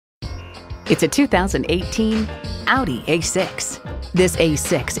It's a 2018 Audi A6. This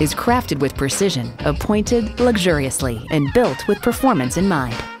A6 is crafted with precision, appointed luxuriously, and built with performance in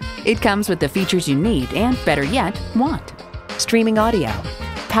mind. It comes with the features you need and, better yet, want. Streaming audio,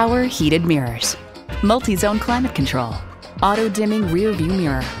 power heated mirrors, multi-zone climate control, auto-dimming rear view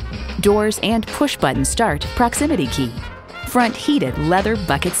mirror, doors and push-button start proximity key, front heated leather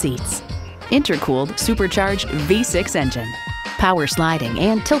bucket seats, intercooled supercharged V6 engine, power sliding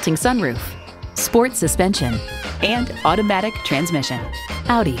and tilting sunroof, sport suspension, and automatic transmission.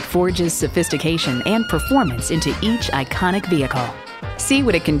 Audi forges sophistication and performance into each iconic vehicle. See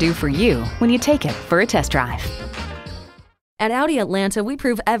what it can do for you when you take it for a test drive. At Audi Atlanta, we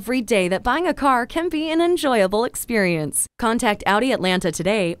prove every day that buying a car can be an enjoyable experience. Contact Audi Atlanta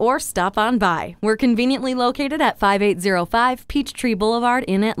today or stop on by. We're conveniently located at 5805 Peachtree Boulevard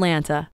in Atlanta.